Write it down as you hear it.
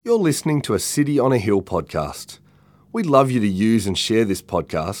You're listening to a City on a Hill podcast. We'd love you to use and share this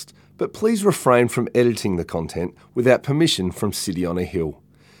podcast, but please refrain from editing the content without permission from City on a Hill.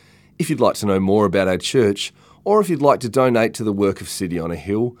 If you'd like to know more about our church, or if you'd like to donate to the work of City on a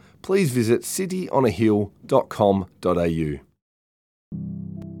Hill, please visit cityonahill.com.au.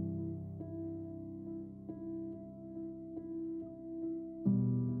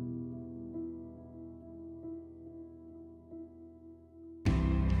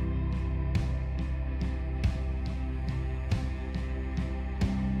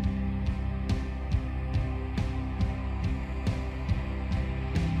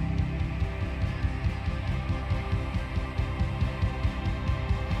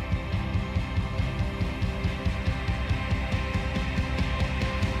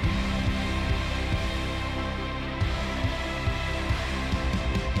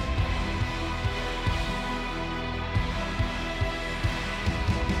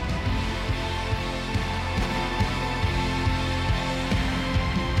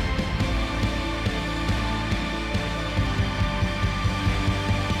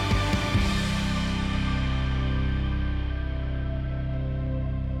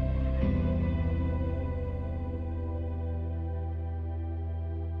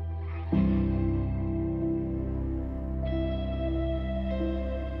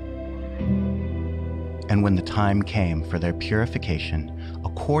 And when the time came for their purification,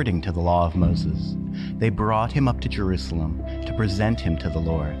 according to the law of Moses, they brought him up to Jerusalem to present him to the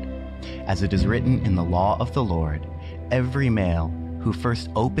Lord. As it is written in the law of the Lord, every male who first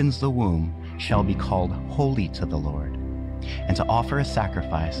opens the womb shall be called holy to the Lord, and to offer a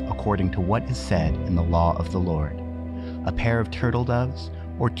sacrifice according to what is said in the law of the Lord, a pair of turtle doves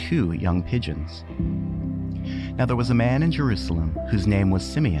or 2 young pigeons. Now there was a man in Jerusalem whose name was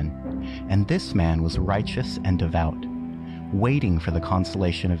Simeon, and this man was righteous and devout, waiting for the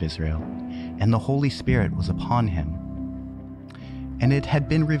consolation of Israel, and the Holy Spirit was upon him. And it had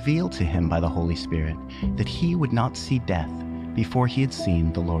been revealed to him by the Holy Spirit that he would not see death before he had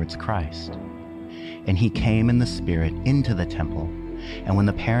seen the Lord's Christ. And he came in the Spirit into the temple, and when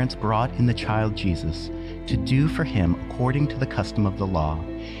the parents brought in the child Jesus to do for him according to the custom of the law,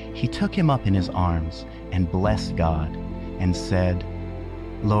 he took him up in his arms and blessed God, and said,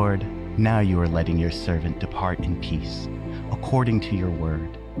 Lord, now you are letting your servant depart in peace, according to your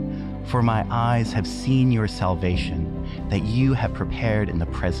word. For my eyes have seen your salvation, that you have prepared in the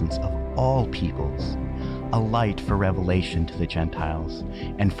presence of all peoples, a light for revelation to the Gentiles,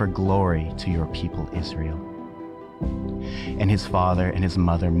 and for glory to your people Israel. And his father and his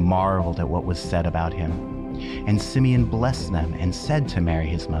mother marveled at what was said about him. And Simeon blessed them and said to Mary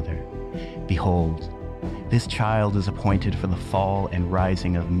his mother, Behold, this child is appointed for the fall and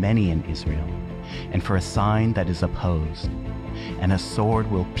rising of many in Israel, and for a sign that is opposed, and a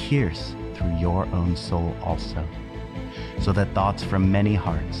sword will pierce through your own soul also, so that thoughts from many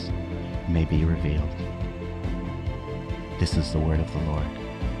hearts may be revealed. This is the word of the Lord.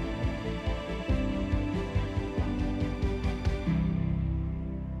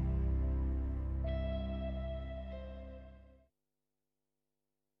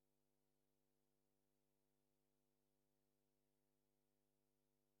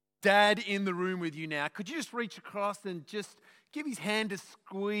 Dad in the room with you now. Could you just reach across and just give his hand a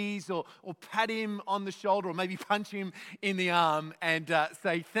squeeze or pat him on the shoulder or maybe punch him in the arm and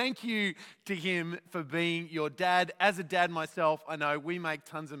say thank you to him for being your dad. As a dad myself, I know we make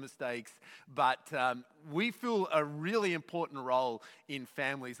tons of mistakes, but we fill a really important role in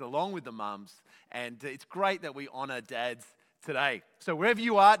families along with the mums, and it's great that we honor dads today. So wherever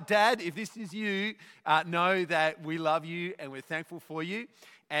you are, Dad, if this is you, know that we love you and we're thankful for you.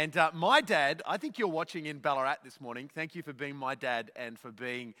 And my dad, I think you're watching in Ballarat this morning. Thank you for being my dad and for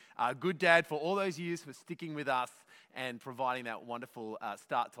being a good dad for all those years, for sticking with us and providing that wonderful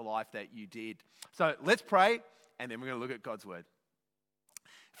start to life that you did. So let's pray, and then we're going to look at God's word.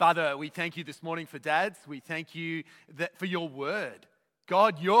 Father, we thank you this morning for dads. We thank you for your word.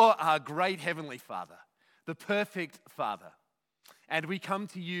 God, you're our great heavenly Father, the perfect Father. And we come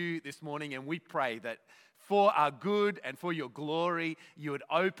to you this morning and we pray that for our good and for your glory, you would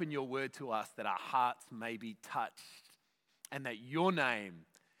open your word to us, that our hearts may be touched and that your name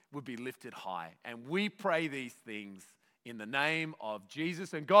would be lifted high. And we pray these things in the name of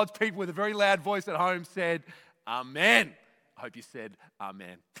Jesus. And God's people with a very loud voice at home said, Amen. I hope you said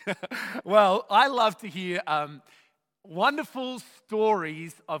amen. Well, I love to hear wonderful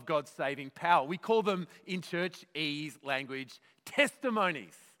stories of God's saving power. We call them in church E's language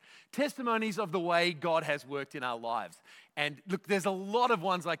testimonies. Testimonies of the way God has worked in our lives. And look, there's a lot of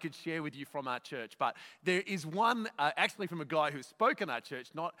ones I could share with you from our church, but there is one actually from a guy who spoke in our church,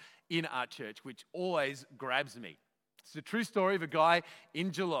 not in our church, which always grabs me. It's a true story of a guy in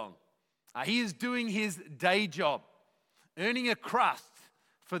Geelong. He is doing his day job, earning a crust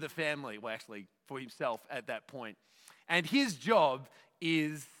for the family, well, actually for himself at that point. And his job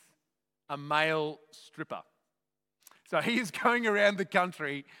is a male stripper. So he is going around the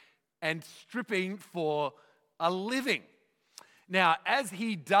country and stripping for a living. Now, as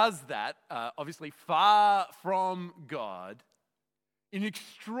he does that, obviously far from God, in an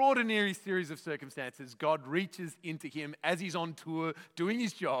extraordinary series of circumstances, God reaches into him as he's on tour doing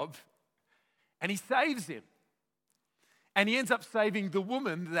his job, and he saves him. And he ends up saving the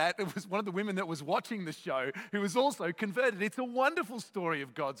woman that it was one of the women that was watching the show who was also converted. It's a wonderful story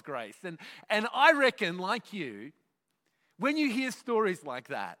of God's grace. And I reckon, like you, when you hear stories like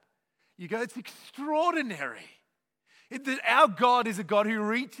that, you go, it's extraordinary. That our God is a God who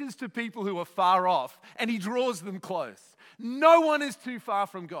reaches to people who are far off and he draws them close. No one is too far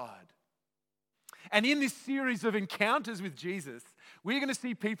from God. And in this series of encounters with Jesus, we're going to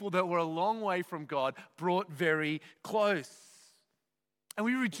see people that were a long way from God brought very close. And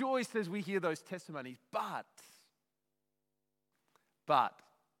we rejoice as we hear those testimonies. But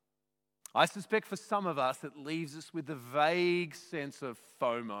I suspect for some of us, it leaves us with a vague sense of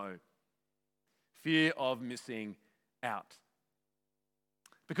FOMO, fear of missing out.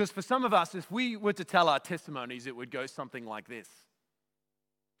 Because for some of us, if we were to tell our testimonies, it would go something like this.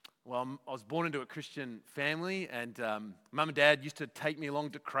 Well, I was born into a Christian family, and mum and dad used to take me along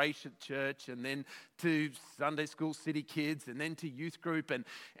to creche at church, and then to Sunday school city kids, and then to youth group,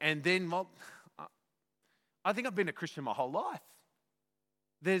 and then, well, I think I've been a Christian my whole life.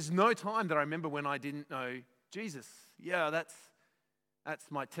 There's no time that I remember when I didn't know Jesus. Yeah, that's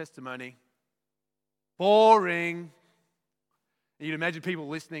my testimony. Boring. You'd imagine people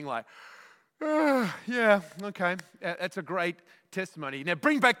listening like, yeah, okay, that's a great testimony. Now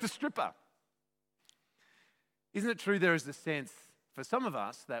bring back the stripper. Isn't it true there is a sense for some of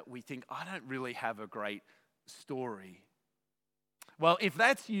us that we think, I don't really have a great story? Well, if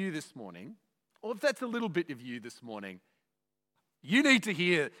that's you this morning, or if that's a little bit of you this morning, you need to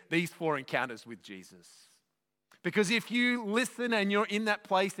hear these 4 encounters with Jesus. Because if you listen and you're in that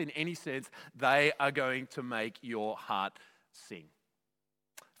place in any sense, they are going to make your heart sing.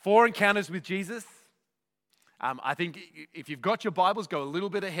 4 encounters with Jesus. I think if you've got your Bibles, go a little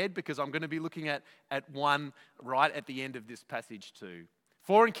bit ahead because I'm going to be looking at one right at the end of this passage too.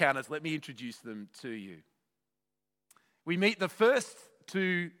 4 encounters, let me introduce them to you. We meet the first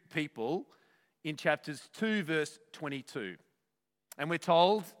 2 people in chapters 2, verse 22. And we're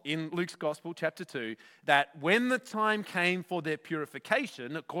told in Luke's Gospel, chapter 2, that when the time came for their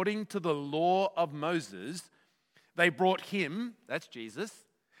purification, according to the law of Moses, they brought him, that's Jesus,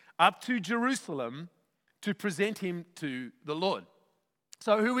 up to Jerusalem to present him to the Lord.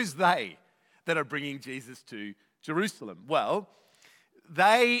 So who is they that are bringing Jesus to Jerusalem? Well,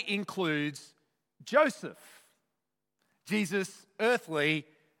 they includes Joseph, Jesus' earthly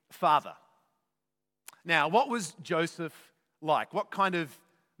father. Now, what was Joseph like? What kind of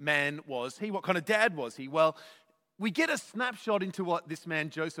man was he? What kind of dad was he? Well, we get a snapshot into what this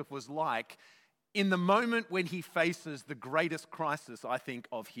man Joseph was like in the moment when he faces the greatest crisis, I think,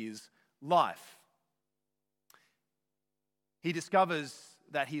 of his life. He discovers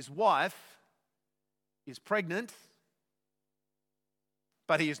that his wife is pregnant,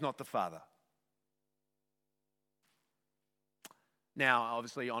 but he is not the father. Now,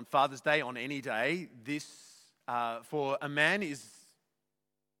 obviously, on Father's Day, on any day, this for a man is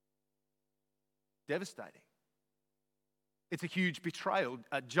devastating. It's a huge betrayal.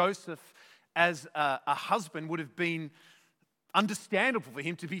 Joseph, as a husband, would have been understandable for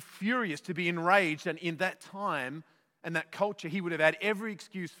him to be furious, to be enraged, and in that time and that culture, he would have had every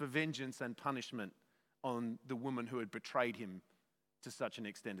excuse for vengeance and punishment on the woman who had betrayed him to such an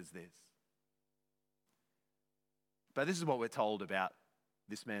extent as this. But this is what we're told about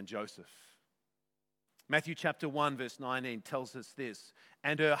this man Joseph. Matthew chapter 1 verse 19 tells us this,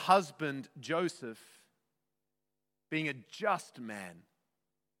 and her husband Joseph, being a just man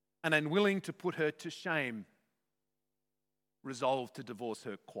and unwilling to put her to shame, resolved to divorce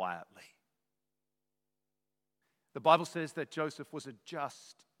her quietly. The Bible says that Joseph was a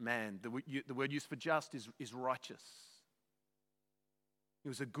just man. The word used for just is righteous. He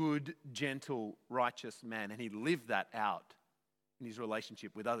was a good, gentle, righteous man, and he lived that out in his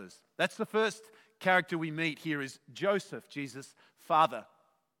relationship with others. That's the first character we meet here is Joseph, Jesus' father.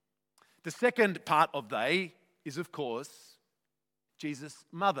 The second part of they is, of course, Jesus'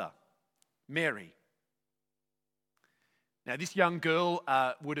 mother, Mary. Now, this young girl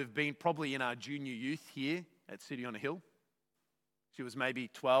would have been probably in our junior youth here at City on a Hill. She was maybe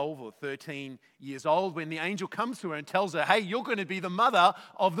 12 or 13 years old when the angel comes to her and tells her, hey, you're going to be the mother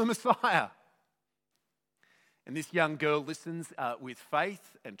of the Messiah. And this young girl listens with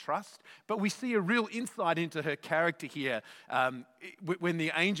faith and trust. But we see a real insight into her character here. When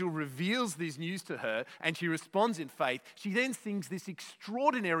the angel reveals this news to her and she responds in faith, she then sings this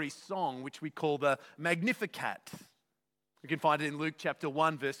extraordinary song, which we call the Magnificat. You can find it in Luke chapter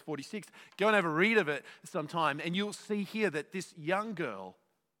 1, verse 46. Go and have a read of it sometime, and you'll see here that this young girl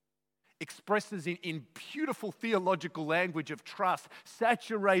expresses in beautiful theological language of trust,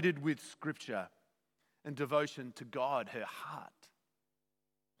 saturated with Scripture and devotion to God, her heart.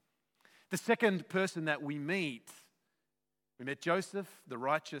 The second person that we met Joseph, the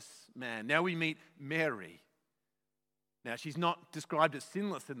righteous man. Now we meet Mary. Now she's not described as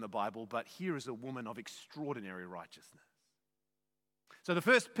sinless in the Bible, but here is a woman of extraordinary righteousness. So the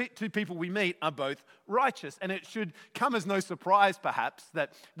first two people we meet are both righteous, and it should come as no surprise, perhaps,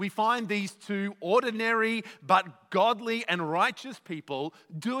 that we find these two ordinary but godly and righteous people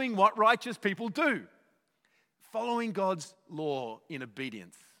doing what righteous people do, following God's law in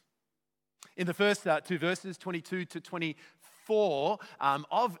obedience. In the first two verses, 22 to 24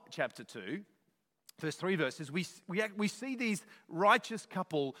 of chapter 2, first three verses, we see these righteous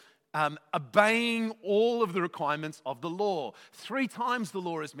couple obeying all of the requirements of the law. 3 times the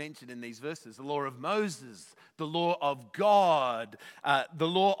law is mentioned in these verses: the law of Moses, the law of God, the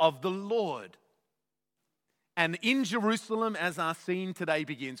law of the Lord. And in Jerusalem, as our scene today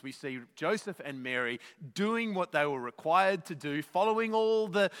begins, we see Joseph and Mary doing what they were required to do, following all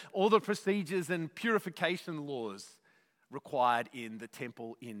the procedures and purification laws required in the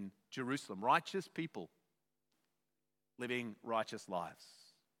temple in Jerusalem. Righteous people living righteous lives.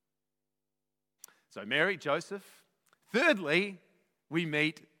 So Mary, Joseph. Thirdly, we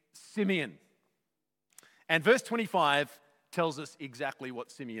meet Simeon. And verse 25 tells us exactly what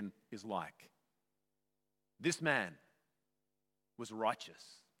Simeon is like. This man was righteous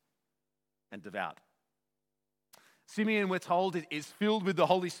and devout. Simeon, we're told, is filled with the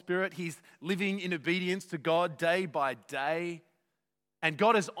Holy Spirit. He's living in obedience to God day by day. And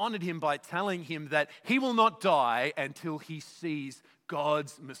God has honored him by telling him that he will not die until he sees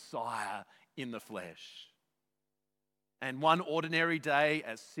God's Messiah in the flesh. And one ordinary day,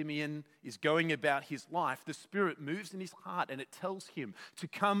 as Simeon is going about his life, the Spirit moves in his heart and it tells him to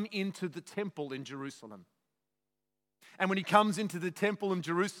come into the temple in Jerusalem. And when he comes into the temple in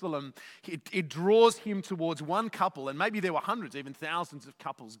Jerusalem, it draws him towards one couple, and maybe there were hundreds, even thousands of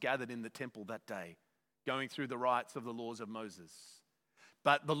couples gathered in the temple that day, going through the rites of the laws of Moses.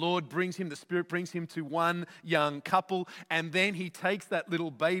 But the Spirit brings him to one young couple, and then he takes that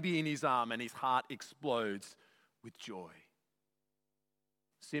little baby in his arm and his heart explodes with joy.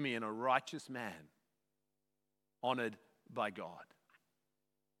 Simeon, a righteous man, honored by God.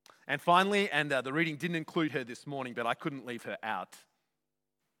 And finally, and the reading didn't include her this morning, but I couldn't leave her out,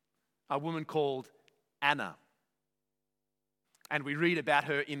 a woman called Anna. And we read about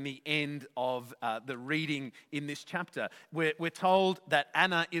her in the end of the reading in this chapter. We're told that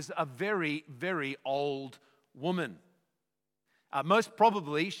Anna is a very, very old woman. Most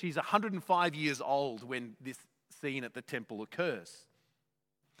probably, she's 105 years old when this scene at the temple occurs.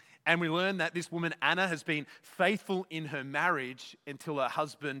 And we learn that this woman, Anna, has been faithful in her marriage until her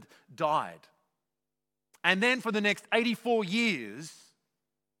husband died. And then for the next 84 years,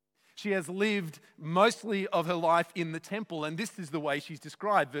 she has lived mostly of her life in the temple, and this is the way she's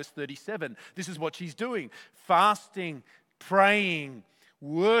described, verse 37. This is what she's doing: fasting, praying,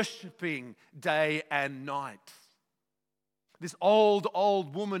 worshiping day and night. This old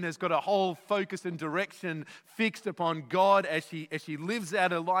woman has got a whole focus and direction fixed upon God as she lives out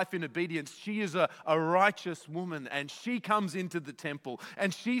her life in obedience. She is a righteous woman, and she comes into the temple,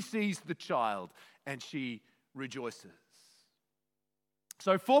 and she sees the child, and she rejoices.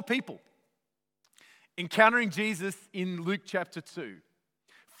 So 4 people encountering Jesus in Luke chapter 2.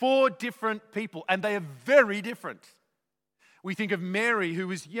 4 different people, and they are very different. We think of Mary, who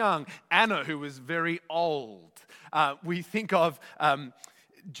was young, Anna, who was very old. We think of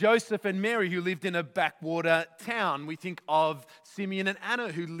Joseph and Mary, who lived in a backwater town. We think of Simeon and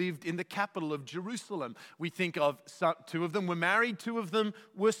Anna, who lived in the capital of Jerusalem. We think of 2 of them were married, 2 of them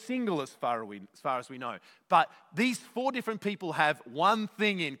were single, as far as we know. But these 4 different people have one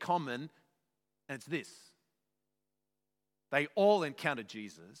thing in common, and it's this: they all encountered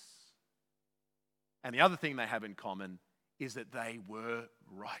Jesus. And the other thing they have in common is that they were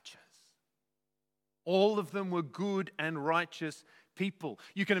righteous. All of them were good and righteous people.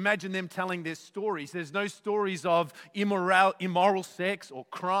 You can imagine them telling their stories. There's no stories of immoral sex or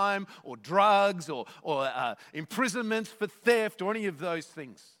crime or drugs or imprisonments for theft or any of those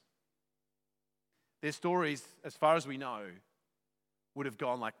things. Their stories, as far as we know, would have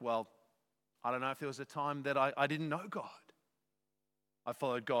gone like, well, I don't know if there was a time that I didn't know God. I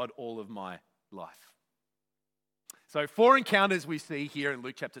followed God all of my life. So 4 encounters we see here in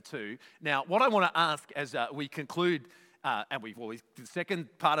Luke chapter 2. Now, what I want to ask as we conclude, and the second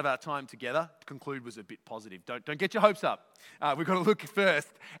part of our time together, conclude was a bit positive. Don't get your hopes up. We've got to look first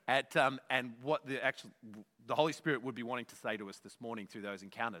at and what the Holy Spirit would be wanting to say to us this morning through those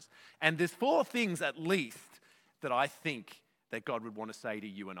encounters. And there's 4 things at least that I think that God would want to say to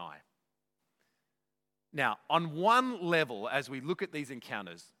you and I. Now, on one level, as we look at these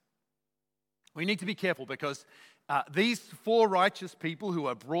encounters, we need to be careful because these 4 righteous people who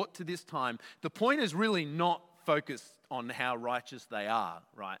are brought to this time, the point is really not focused on how righteous they are,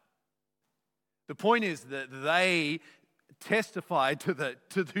 right? The point is that they testify to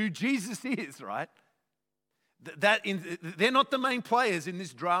who Jesus is, right? They're not the main players in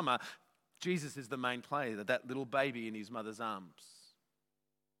this drama. Jesus is the main player, that little baby in his mother's arms.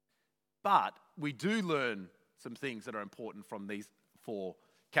 But we do learn some things that are important from these 4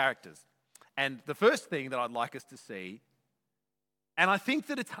 characters. And the first thing that I'd like us to see, and I think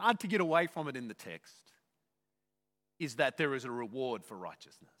that it's hard to get away from it in the text, is that there is a reward for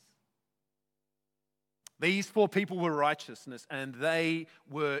righteousness. These 4 people were righteousness, and they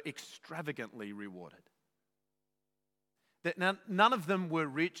were extravagantly rewarded. Now, none of them were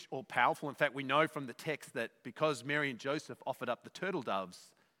rich or powerful. In fact, we know from the text that because Mary and Joseph offered up the turtle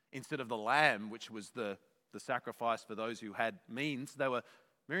doves instead of the lamb, which was the sacrifice for those who had means,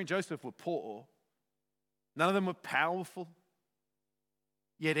 Mary and Joseph were poor. None of them were powerful.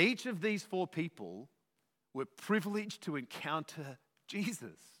 Yet each of these 4 people were privileged to encounter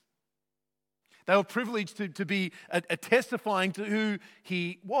Jesus. They were privileged to be testifying to who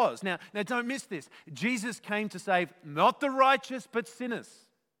he was. Now, don't miss this. Jesus came to save not the righteous, but sinners.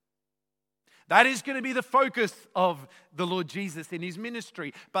 That is going to be the focus of the Lord Jesus in his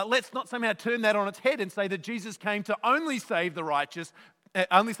ministry. But let's not somehow turn that on its head and say that Jesus came to only save the righteous,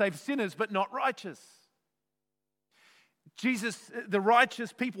 only save sinners, but not righteous. Jesus, the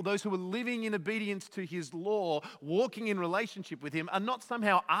righteous people, those who are living in obedience to his law, walking in relationship with him, are not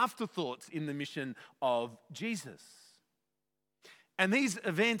somehow afterthoughts in the mission of Jesus. And these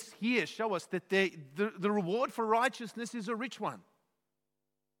events here show us that the reward for righteousness is a rich one.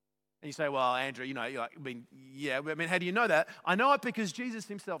 And you say, well, Andrew, how do you know that? I know it because Jesus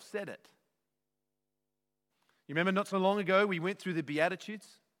himself said it. You remember not so long ago, we went through the Beatitudes?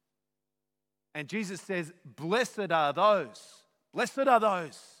 And Jesus says, blessed are those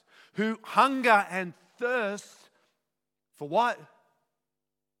who hunger and thirst for what?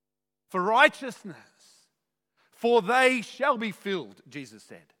 For righteousness. For they shall be filled, Jesus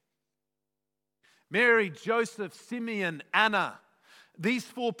said. Mary, Joseph, Simeon, Anna, these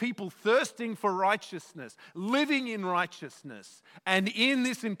 4 people thirsting for righteousness, living in righteousness, and in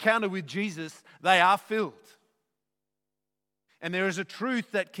this encounter with Jesus, they are filled. And there is a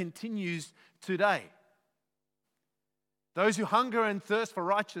truth that continues today. Those who hunger and thirst for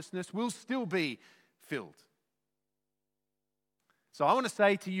righteousness will still be filled. So I want to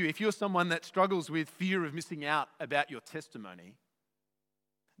say to you, if you're someone that struggles with fear of missing out about your testimony,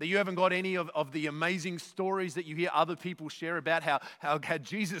 that you haven't got any of the amazing stories that you hear other people share about how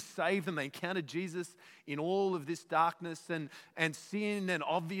Jesus saved them, they encountered Jesus in all of this darkness and sin and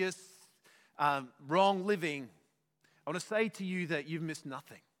obvious wrong living, I want to say to you that you've missed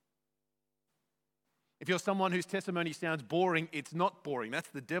nothing. If you're someone whose testimony sounds boring, it's not boring. That's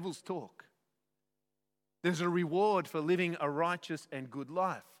the devil's talk. There's a reward for living a righteous and good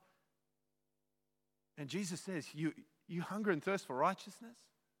life. And Jesus says, you hunger and thirst for righteousness,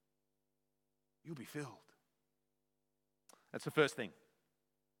 you'll be filled. That's the first thing.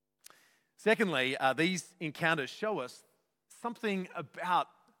 Secondly, these encounters show us something about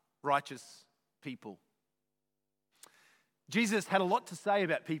righteous people. Jesus had a lot to say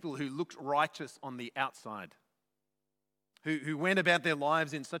about people who looked righteous on the outside, who went about their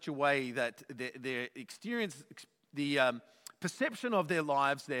lives in such a way that their experience, the perception of their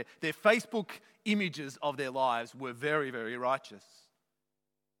lives, their Facebook images of their lives were very, very righteous.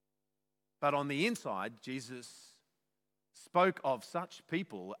 But on the inside, Jesus spoke of such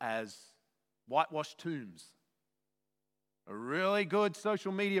people as whitewashed tombs, a really good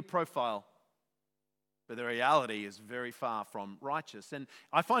social media profile, but the reality is very far from righteous. And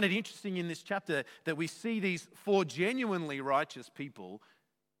I find it interesting in this chapter that we see these 4 genuinely righteous people,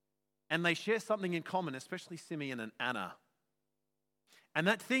 and they share something in common, especially Simeon and Anna. And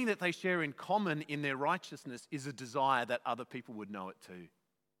that thing that they share in common in their righteousness is a desire that other people would know it too.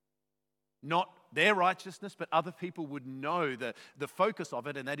 Not their righteousness, but other people would know the focus of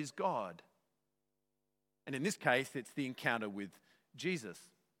it, and that is God. And in this case, it's the encounter with Jesus.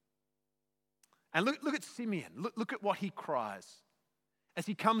 And look at Simeon. Look at what he cries. As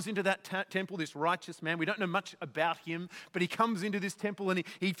he comes into that temple, this righteous man, we don't know much about him, but he comes into this temple and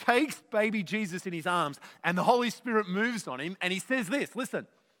he takes baby Jesus in his arms, and the Holy Spirit moves on him, and he says this, listen,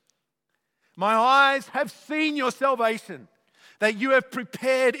 "My eyes have seen your salvation, that you have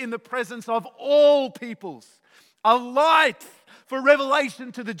prepared in the presence of all peoples, a light for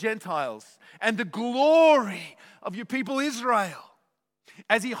revelation to the Gentiles, and the glory of your people Israel."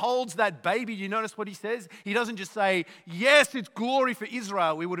 As he holds that baby, you notice what he says? He doesn't just say, yes, it's glory for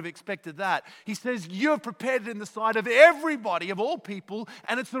Israel. We would have expected that. He says, you have prepared it in the sight of everybody, of all people,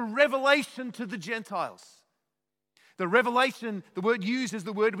 and it's a revelation to the Gentiles. The revelation, the word used is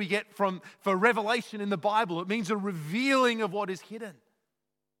the word we get for revelation in the Bible. It means a revealing of what is hidden.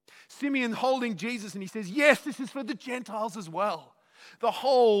 Simeon holding Jesus, and he says, yes, this is for the Gentiles as well. The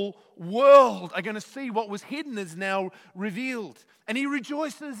whole world are going to see what was hidden is now revealed. And he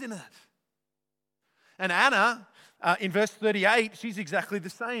rejoices in it. And Anna, in verse 38, she's exactly the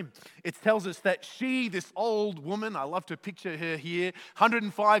same. It tells us that she, this old woman, I love to picture her here,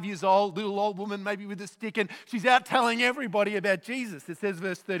 105 years old, little old woman, maybe with a stick, and she's out telling everybody about Jesus. It says,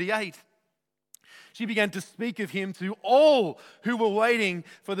 verse 38, she began to speak of him to all who were waiting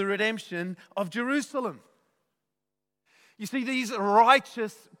for the redemption of Jerusalem. You see, these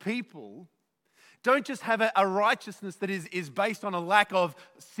righteous people don't just have a righteousness that is based on a lack of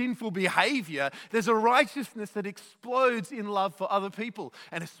sinful behavior. There's a righteousness that explodes in love for other people,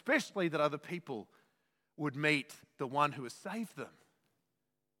 and especially that other people would meet the one who has saved them.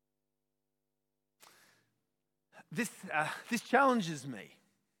 This challenges me,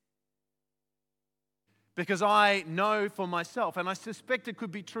 because I know for myself, and I suspect it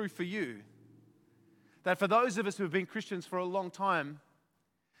could be true for you, that for those of us who have been Christians for a long time,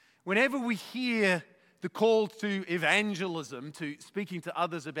 whenever we hear the call to evangelism, to speaking to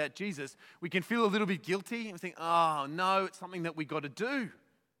others about Jesus, we can feel a little bit guilty and think, oh no, it's something that we've got to do.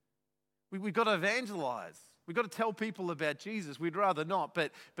 We've got to evangelize. We've got to tell people about Jesus. We'd rather not,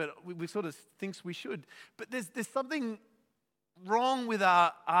 but we sort of think we should. But there's something wrong with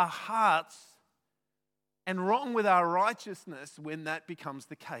our hearts and wrong with our righteousness when that becomes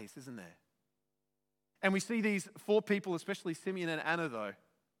the case, isn't there? And we see these four people, especially Simeon and Anna, though.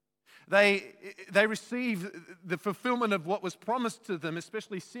 They receive the fulfillment of what was promised to them,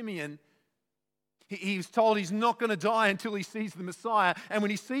 especially Simeon. He was told he's not going to die until he sees the Messiah. And when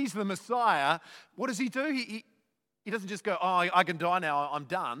he sees the Messiah, what does he do? He doesn't just go, oh, I can die now, I'm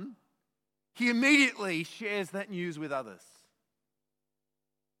done. He immediately shares that news with others.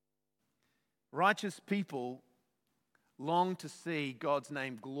 Righteous people long to see God's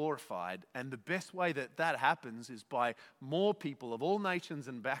name glorified, and the best way that happens is by more people of all nations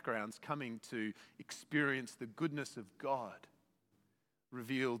and backgrounds coming to experience the goodness of God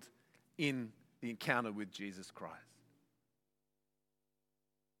revealed in the encounter with Jesus Christ.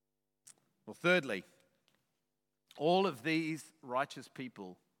 Well, thirdly, all of these righteous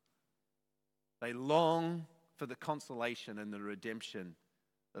people, they long for the consolation and the redemption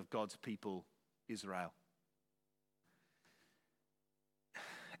of God's people, Israel.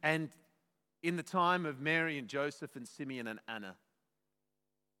 And in the time of Mary and Joseph and Simeon and Anna,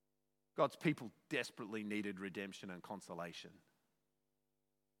 God's people desperately needed redemption and consolation.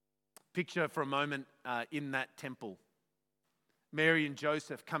 Picture for a moment in that temple. Mary and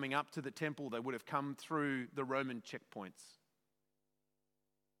Joseph coming up to the temple, they would have come through the Roman checkpoints.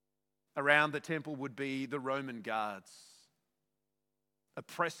 Around the temple would be the Roman guards,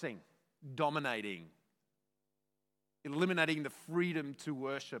 oppressing, dominating, eliminating the freedom to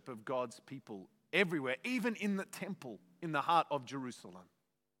worship of God's people everywhere, even in the temple, in the heart of Jerusalem.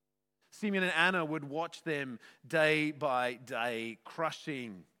 Simeon and Anna would watch them day by day,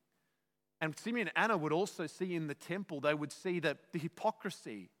 crushing. And Simeon and Anna would also see in the temple, they would see the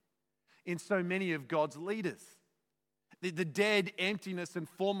hypocrisy in so many of God's leaders. The dead emptiness and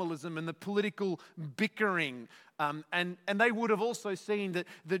formalism and the political bickering. And they would have also seen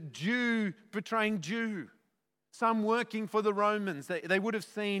the Jew betraying Jew. Some working for the Romans. They would have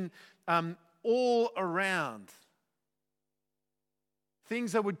seen all around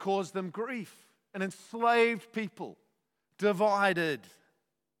things that would cause them grief. An enslaved people, divided.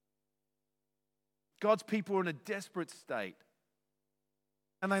 God's people were in a desperate state.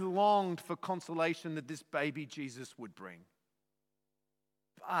 And they longed for consolation that this baby Jesus would bring.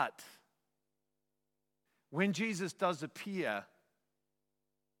 But when Jesus does appear,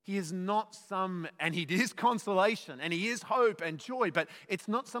 He is not and he is consolation, and he is hope and joy, but it's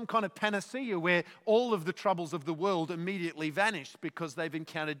not some kind of panacea where all of the troubles of the world immediately vanish because they've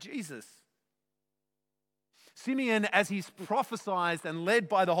encountered Jesus. Simeon, as he's prophesied and led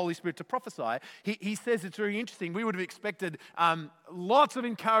by the Holy Spirit to prophesy, he says it's very interesting. We would have expected lots of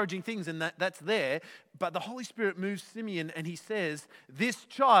encouraging things, and that's there. But the Holy Spirit moves Simeon, and he says, this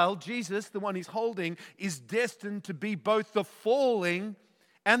child, Jesus, the one he's holding, is destined to be both the falling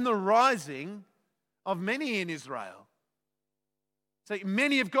and the rising of many in Israel. So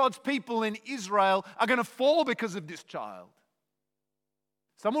many of God's people in Israel are going to fall because of this child.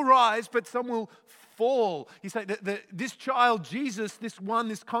 Some will rise, but some will fall. He's saying that this child, Jesus, this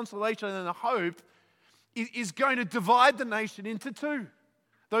consolation and the hope, is going to divide the nation into two.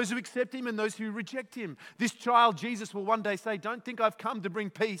 Those who accept him and those who reject him. This child, Jesus, will one day say, don't think I've come to bring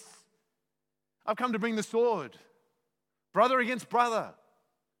peace. I've come to bring the sword. Brother against brother.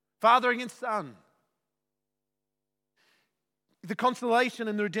 Father against son. The consolation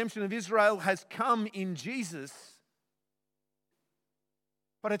and the redemption of Israel has come in Jesus.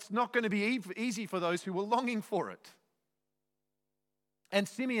 But it's not going to be easy for those who were longing for it. And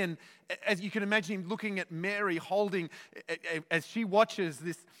Simeon, as you can imagine him looking at Mary holding, as she watches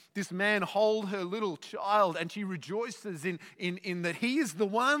this man hold her little child, and she rejoices in that he is the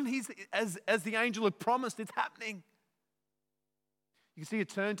one, as the angel had promised, it's happening. You can see her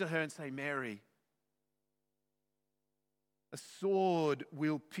turn to her and say, Mary, a sword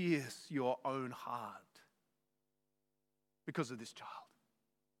will pierce your own heart because of this child.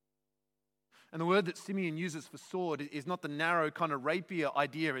 And the word that Simeon uses for sword is not the narrow kind of rapier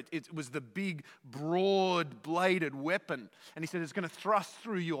idea. It was the big, broad-bladed weapon. And he said it's going to thrust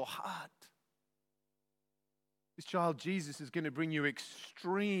through your heart. This child, Jesus, is going to bring you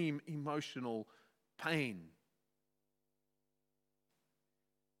extreme emotional pain.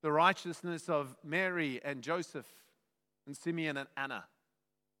 The righteousness of Mary and Joseph and Simeon and Anna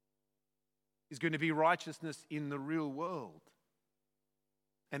is going to be righteousness in the real world.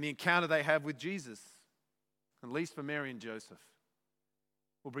 And the encounter they have with Jesus, at least for Mary and Joseph,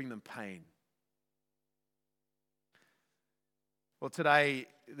 will bring them pain. Well, today,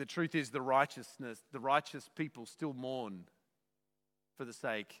 the truth is the righteous people still mourn for the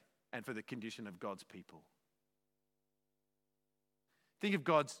sake and for the condition of God's people. Think of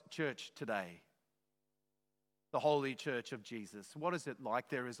God's church today, the holy church of Jesus. What is it like?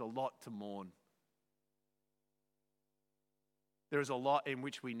 There is a lot to mourn. There is a lot in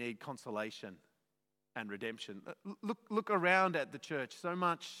which we need consolation and redemption. Look around at the church. So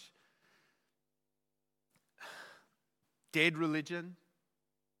much dead religion.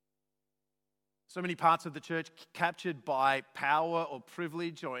 So many parts of the church captured by power or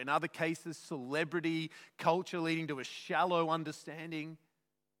privilege, or in other cases, celebrity culture leading to a shallow understanding.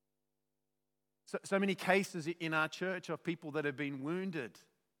 So many cases in our church of people that have been wounded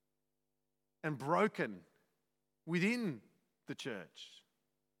and broken within the church.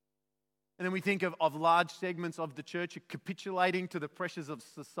 And then we think of large segments of the church capitulating to the pressures of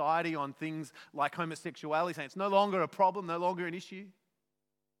society on things like homosexuality, saying it's no longer a problem, no longer an issue.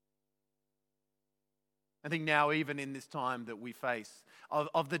 I think now, even in this time that we face,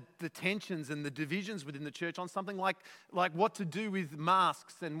 of the tensions and the divisions within the church on something like what to do with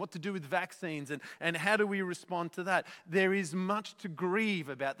masks and what to do with vaccines and how do we respond to that. There is much to grieve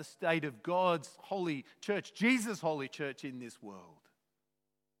about the state of God's holy church, Jesus' holy church in this world.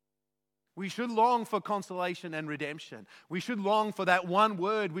 We should long for consolation and redemption. We should long for that one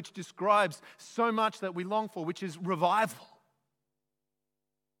word which describes so much that we long for, which is revival.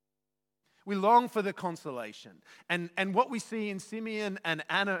 We long for the consolation. And what we see in Simeon and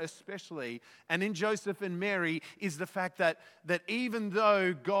Anna especially, and in Joseph and Mary, is the fact that even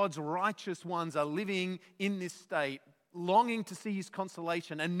though God's righteous ones are living in this state, longing to see his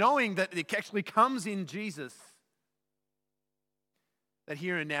consolation and knowing that it actually comes in Jesus, that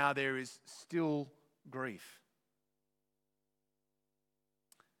here and now there is still grief.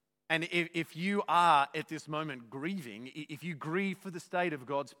 And if you are at this moment grieving, if you grieve for the state of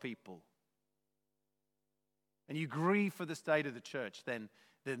God's people, and you grieve for the state of the church, then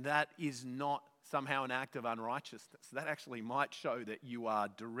that is not somehow an act of unrighteousness. That actually might show that you are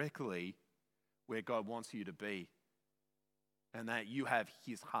directly where God wants you to be and that you have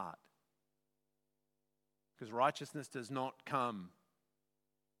his heart. Because righteousness does not come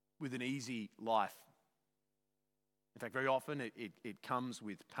with an easy life. In fact, very often it comes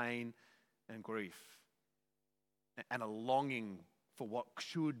with pain and grief and a longing for what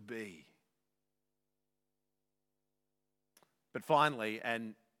should be. But finally,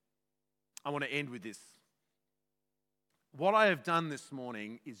 and I want to end with this, What I have done this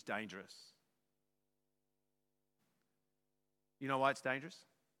morning is dangerous. You know why it's dangerous?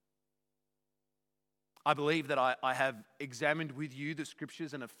 I believe that I have examined with you the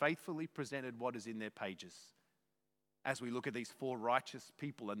scriptures and have faithfully presented what is in their pages as we look at these four righteous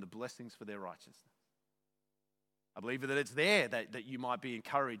people and the blessings for their righteousness. I believe that it's there that you might be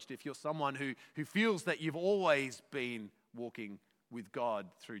encouraged if you're someone who feels that you've always been walking with God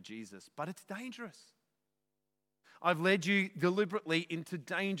through Jesus. But it's dangerous. I've led you deliberately into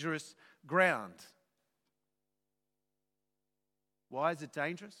dangerous ground. Why is it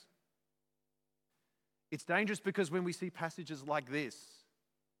dangerous? It's dangerous because when we see passages like this,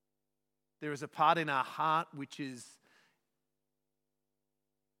 there is a part in our heart which is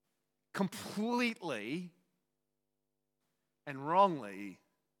completely and wrongly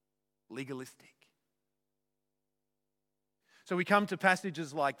legalistic. So we come to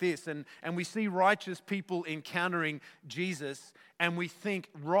passages like this and we see righteous people encountering Jesus and we think,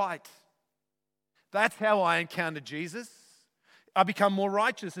 right, that's how I encounter Jesus. I become more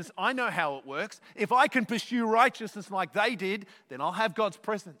righteous. I know how it works. If I can pursue righteousness like they did, then I'll have God's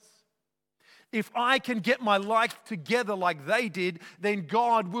presence. If I can get my life together like they did, then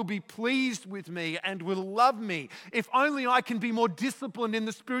God will be pleased with me and will love me. If only I can be more disciplined in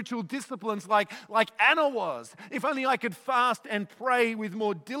the spiritual disciplines like Anna was. If only I could fast and pray with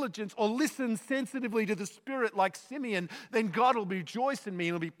more diligence or listen sensitively to the Spirit like Simeon, then God will rejoice in me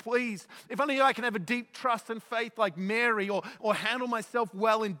and will be pleased. If only I can have a deep trust and faith like Mary or handle myself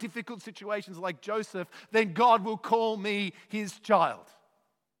well in difficult situations like Joseph, then God will call me his child.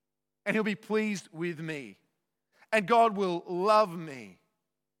 And he'll be pleased with me. And God will love me.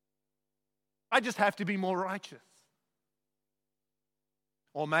 I just have to be more righteous.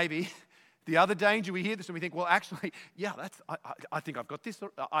 Or maybe the other danger, we hear this and we think, well, actually, yeah, I think I've got this.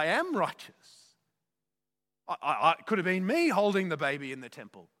 I am righteous. It could have been me holding the baby in the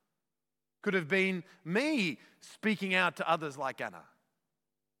temple. Could have been me speaking out to others like Anna.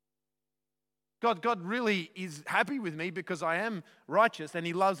 God really is happy with me because I am righteous and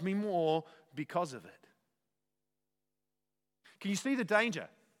he loves me more because of it. Can you see the danger?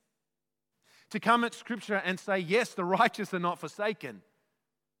 To come at Scripture and say, yes, the righteous are not forsaken.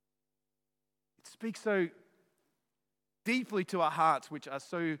 It speaks so deeply to our hearts, which are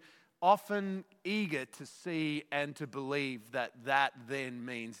so often eager to see and to believe that then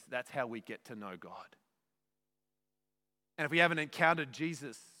means that's how we get to know God. And if we haven't encountered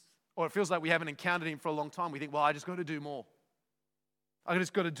Jesus, or it feels like we haven't encountered him for a long time, we think, well, I just got to do more. I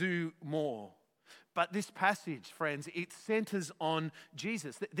just got to do more. But this passage, friends, it centers on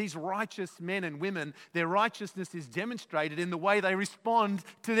Jesus. These righteous men and women, their righteousness is demonstrated in the way they respond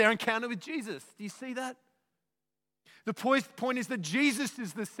to their encounter with Jesus. Do you see that? The point is that Jesus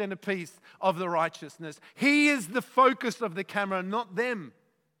is the centerpiece of the righteousness. He is the focus of the camera, not them.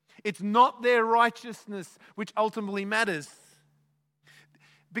 It's not their righteousness which ultimately matters.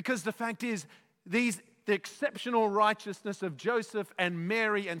 Because the fact is, the exceptional righteousness of Joseph and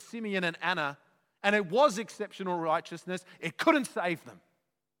Mary and Simeon and Anna, and it was exceptional righteousness, it couldn't save them.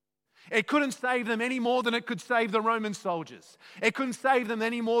 It couldn't save them any more than it could save the Roman soldiers. It couldn't save them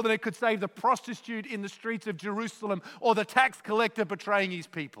any more than it could save the prostitute in the streets of Jerusalem or the tax collector betraying his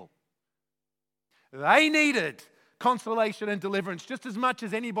people. They needed consolation and deliverance just as much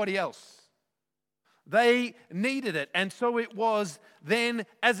as anybody else. They needed it, and so it was then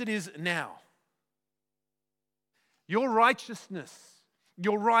as it is now. Your righteousness,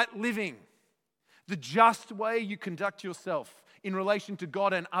 your right living, the just way you conduct yourself in relation to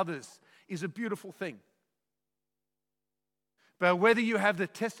God and others is a beautiful thing. But whether you have the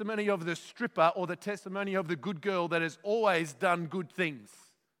testimony of the stripper or the testimony of the good girl that has always done good things,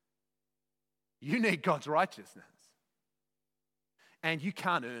 you need God's righteousness. And you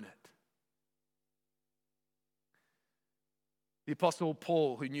can't earn it. The Apostle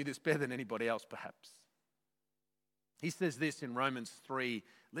Paul, who knew this better than anybody else perhaps, he says this in Romans 3.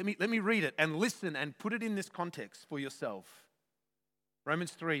 Let me read it and listen and put it in this context for yourself.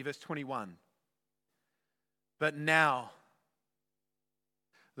 Romans 3, verse 21. But now,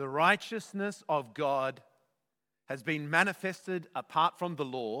 the righteousness of God has been manifested apart from the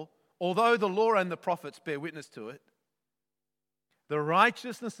law, although the law and the prophets bear witness to it. The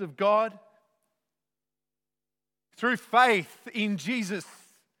righteousness of God through faith in Jesus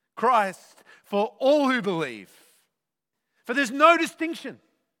Christ for all who believe. For there's no distinction.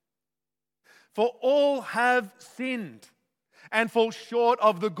 For all have sinned and fall short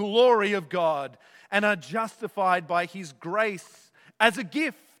of the glory of God and are justified by his grace as a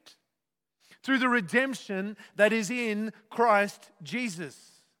gift through the redemption that is in Christ Jesus,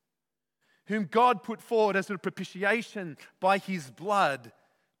 whom God put forward as a propitiation by his blood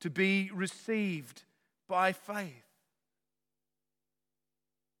to be received by faith.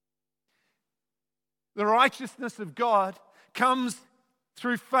 The righteousness of God comes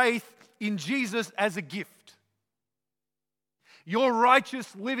through faith in Jesus as a gift. Your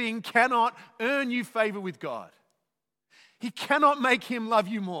righteous living cannot earn you favor with God. He cannot make him love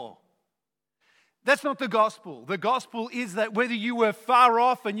you more. That's not the gospel. The gospel is that whether you were far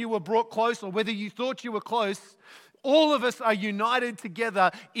off and you were brought close, or whether you thought you were close, all of us are united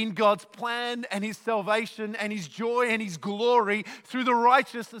together in God's plan and his salvation and his joy and his glory through the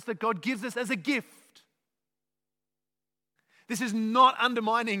righteousness that God gives us as a gift. This is not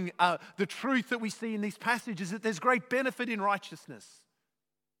undermining the truth that we see in these passages, that there's great benefit in righteousness.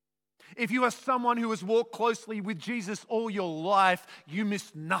 If you are someone who has walked closely with Jesus all your life, you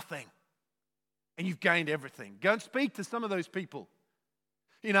miss nothing and you've gained everything. Go and speak to some of those people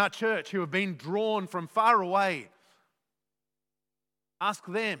in our church who have been drawn from far away. Ask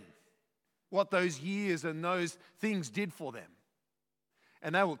them what those years and those things did for them.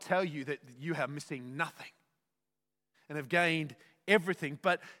 And they will tell you that you are missing nothing and have gained everything.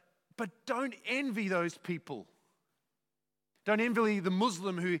 But don't envy those people. Don't envy the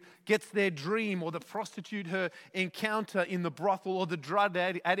Muslim who gets their dream, or the prostitute her encounter in the brothel, or the drug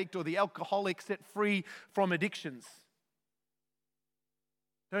addict or the alcoholic set free from addictions.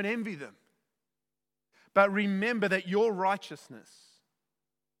 Don't envy them. But remember that your righteousness,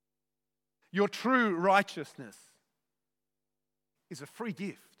 your true righteousness, is a free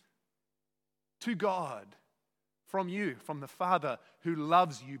gift to God from you, from the Father who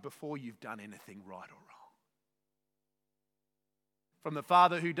loves you before you've done anything right or wrong. From the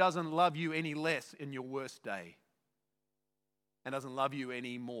Father who doesn't love you any less in your worst day and doesn't love you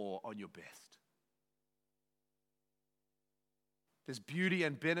any more on your best. There's beauty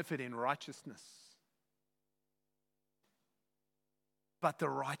and benefit in righteousness. But the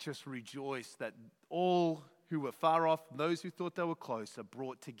righteous rejoice that all who were far off, those who thought they were close, are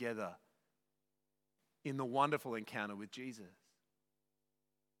brought together in the wonderful encounter with Jesus.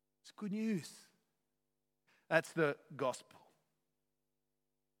 It's good news. That's the gospel.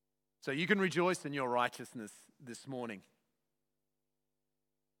 So you can rejoice in your righteousness this morning.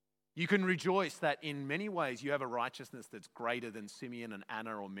 You can rejoice that in many ways you have a righteousness that's greater than Simeon and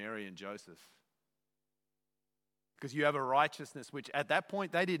Anna or Mary and Joseph. Because you have a righteousness which at that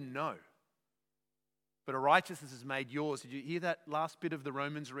point they didn't know. But a righteousness is made yours. Did you hear that last bit of the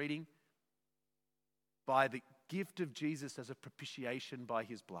Romans reading? By the gift of Jesus as a propitiation by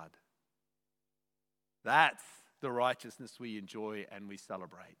his blood. That's the righteousness we enjoy and we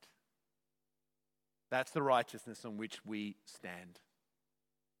celebrate. That's the righteousness on which we stand.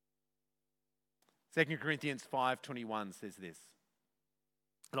 2 Corinthians 5:21 says this,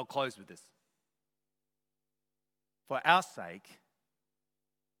 and I'll close with this. For our sake,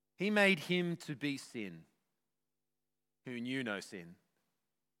 he made him to be sin, who knew no sin,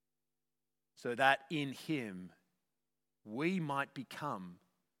 so that in him we might become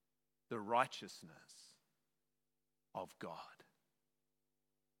the righteousness of God.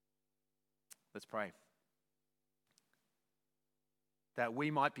 Let's pray. That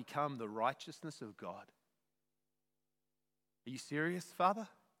we might become the righteousness of God. Are you serious, Father?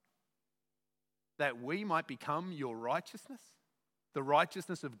 That we might become your righteousness, the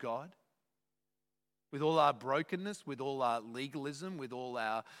righteousness of God? With all our brokenness, with all our legalism, with all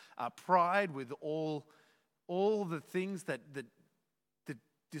our pride, with all the things that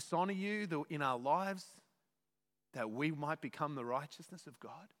dishonor you in our lives, that we might become the righteousness of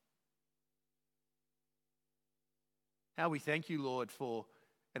God. How we thank you, Lord, for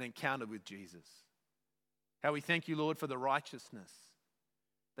an encounter with Jesus. How we thank you, Lord, for the righteousness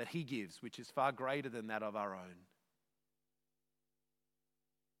that he gives, which is far greater than that of our own.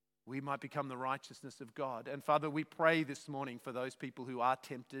 We might become the righteousness of God. And Father, we pray this morning for those people who are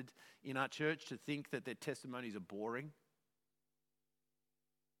tempted in our church to think that their testimonies are boring,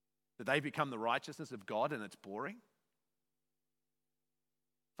 that they become the righteousness of God and it's boring.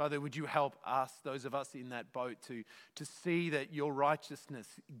 Father, would you help us, those of us in that boat, to see that your righteousness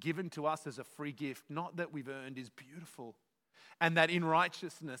given to us as a free gift, not that we've earned, is beautiful. And that in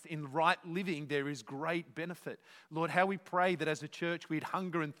righteousness, in right living, there is great benefit. Lord, how we pray that as a church we'd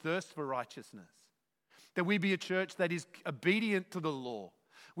hunger and thirst for righteousness. That we be a church that is obedient to the law.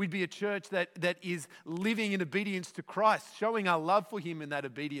 We'd be a church that is living in obedience to Christ, showing our love for him in that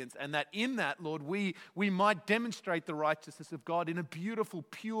obedience. And that in that, Lord, we might demonstrate the righteousness of God in a beautiful,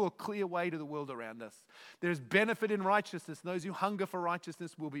 pure, clear way to the world around us. There's benefit in righteousness. Those who hunger for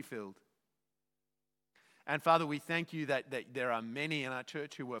righteousness will be filled. And Father, we thank you that there are many in our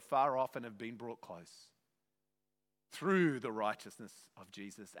church who were far off and have been brought close through the righteousness of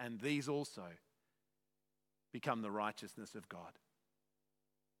Jesus. And these also become the righteousness of God.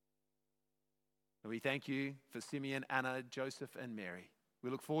 We thank you for Simeon, Anna, Joseph, and Mary. We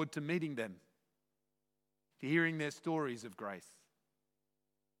look forward to meeting them, to hearing their stories of grace.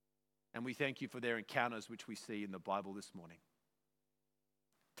 And we thank you for their encounters, which we see in the Bible this morning.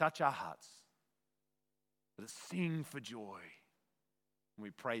 Touch our hearts. Let us sing for joy. And we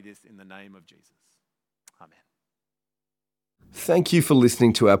pray this in the name of Jesus. Amen. Thank you for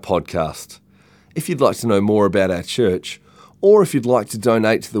listening to our podcast. If you'd like to know more about our church, or if you'd like to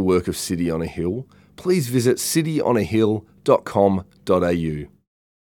donate to the work of City on a Hill, please visit cityonahill.com.au.